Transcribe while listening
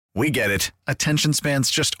We get it. Attention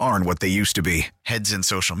spans just aren't what they used to be. Heads in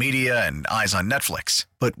social media and eyes on Netflix.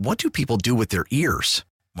 But what do people do with their ears?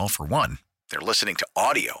 Well, for one, they're listening to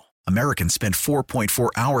audio. Americans spend 4.4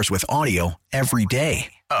 hours with audio every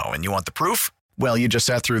day. Oh, and you want the proof? Well, you just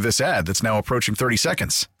sat through this ad that's now approaching 30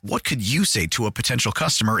 seconds. What could you say to a potential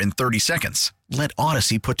customer in 30 seconds? Let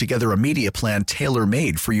Odyssey put together a media plan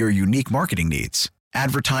tailor-made for your unique marketing needs.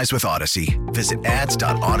 Advertise with Odyssey. Visit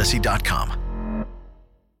ads.odyssey.com.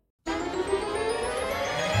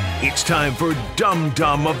 It's time for Dum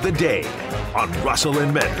Dum of the Day on Russell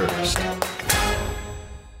and Medhurst.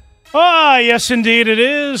 Yes, indeed it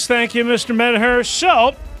is. Thank you, Mr. Medhurst.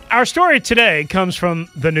 So, our story today comes from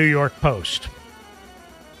the New York Post.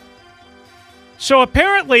 So,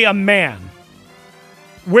 apparently a man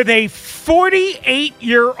with a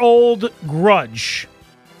 48-year-old grudge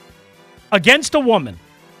against a woman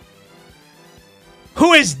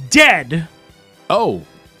who is dead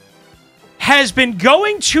has been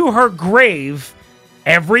going to her grave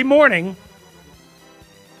every morning,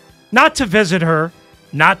 not to visit her,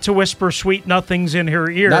 not to whisper sweet nothings in her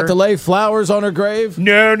ear. Not to lay flowers on her grave?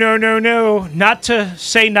 No. Not to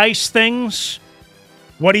say nice things.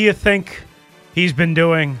 What do you think he's been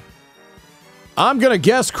doing? I'm going to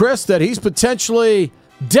guess, Chris, that he's potentially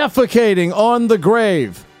defecating on the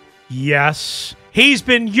grave. Yes. He's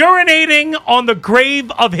been urinating on the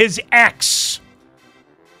grave of his ex.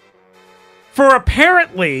 For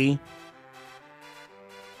apparently,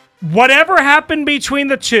 whatever happened between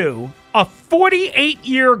the two, a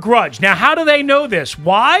 48-year grudge. Now, how do they know this?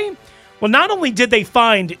 Why? Well, not only did they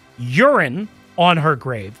find urine on her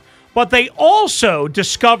grave, but they also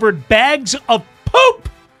discovered bags of poop.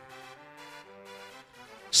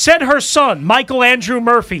 Said her son, Michael Andrew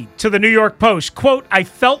Murphy, to the New York Post, quote, "I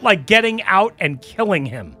felt like getting out and killing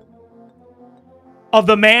him." Of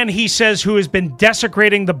the man, he says, who has been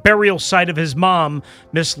desecrating the burial site of his mom,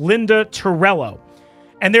 Miss Linda Torello.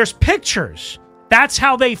 And there's pictures. That's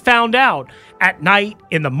how they found out at night,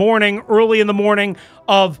 in the morning, early in the morning,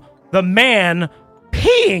 of the man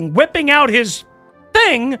peeing, whipping out his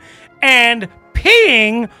thing and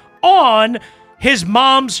peeing on his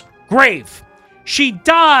mom's grave. She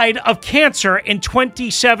died of cancer in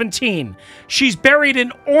 2017. She's buried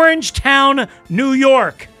in Orangetown, New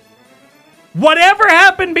York. Whatever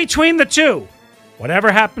happened between the two,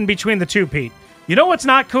 Pete, you know what's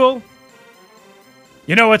not cool?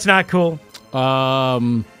 Peeing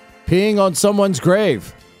on someone's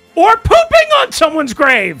grave. Or pooping on someone's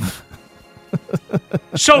grave.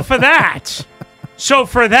 So for that,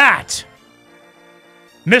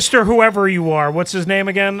 Mr. Whoever you are, what's his name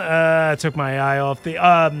again? I took my eye off the,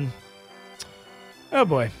 oh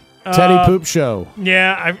boy. Teddy Poop Show.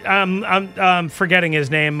 Yeah, I'm forgetting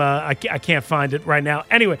his name. I can't find it right now.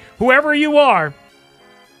 Anyway, whoever you are,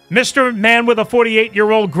 Mr. Man with a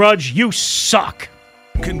 48-year-old grudge, you suck.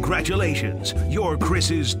 Congratulations, you're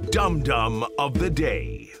Chris's Dum Dum of the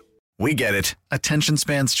Day. We get it. Attention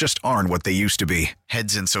spans just aren't what they used to be.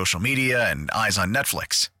 Heads in social media and eyes on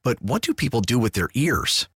Netflix. But what do people do with their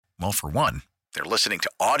ears? Well, for one, they're listening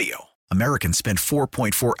to audio. Americans spend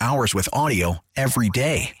 4.4 hours with audio every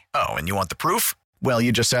day. Oh, and you want the proof? Well,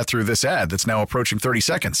 you just sat through this ad that's now approaching 30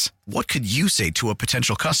 seconds. What could you say to a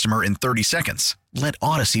potential customer in 30 seconds? Let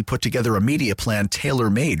Odyssey put together a media plan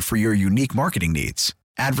tailor-made for your unique marketing needs.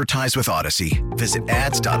 Advertise with Odyssey. Visit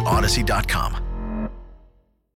ads.odyssey.com.